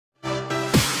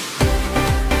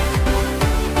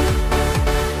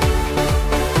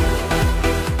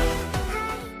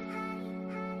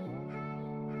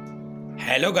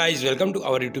Hello guys, welcome to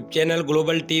our YouTube channel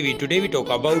Global TV. Today we talk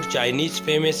about Chinese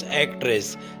famous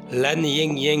actress Lan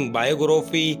Ying Ying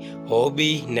biography,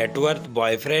 hobby, net worth,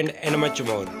 boyfriend and much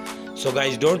more. So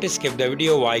guys, don't skip the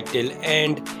video, watch till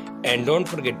end and don't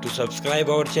forget to subscribe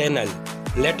our channel.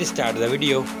 Let's start the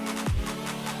video.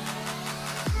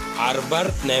 Her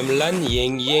birth name Lan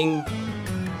Ying Ying,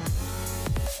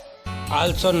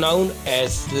 also known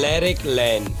as Lyric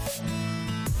Lan.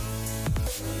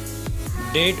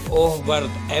 Date of birth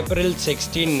April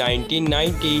 16,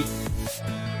 1990.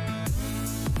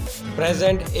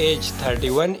 Present age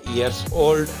 31 years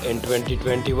old in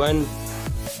 2021.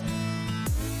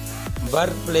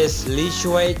 Birthplace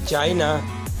Lishui, China.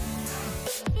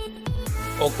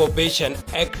 Occupation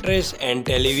actress and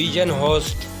television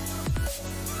host.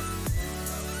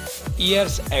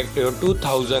 Years active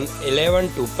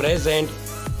 2011 to present.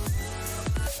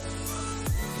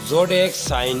 Zodiac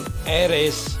sign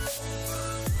Aries.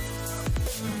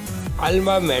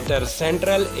 Alma Mater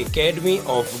Central Academy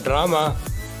of Drama.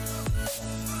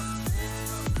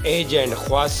 Agent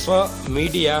Huaswa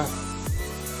Media.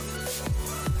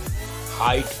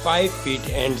 Height 5 feet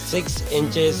and 6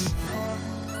 inches.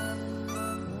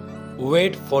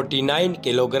 Weight 49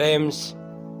 kilograms.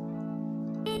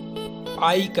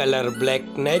 Eye color black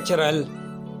natural.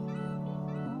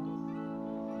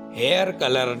 Hair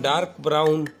color dark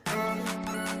brown.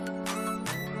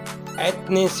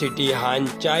 Ethnicity Han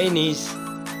Chinese.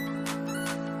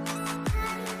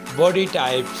 Body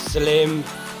type slim.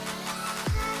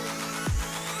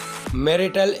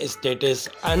 Marital status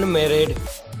unmarried.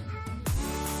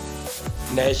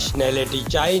 Nationality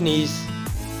Chinese.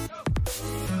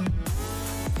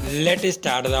 Let's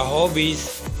start the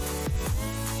hobbies.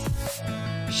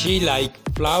 She likes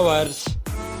flowers.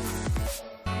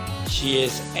 She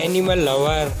is animal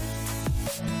lover.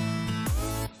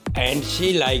 And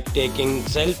she likes taking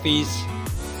selfies.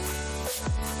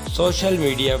 Social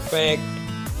media fact.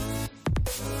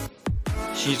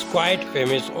 She's quite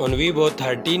famous on Weibo,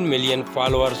 13 million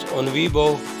followers on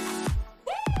Weibo.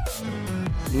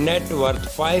 Net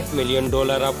worth $5 million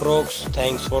approx.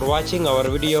 Thanks for watching our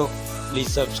video.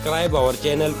 Please subscribe our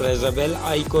channel, press the bell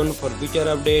icon for future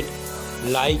update.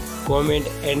 Like, comment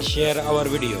and share our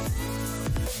video.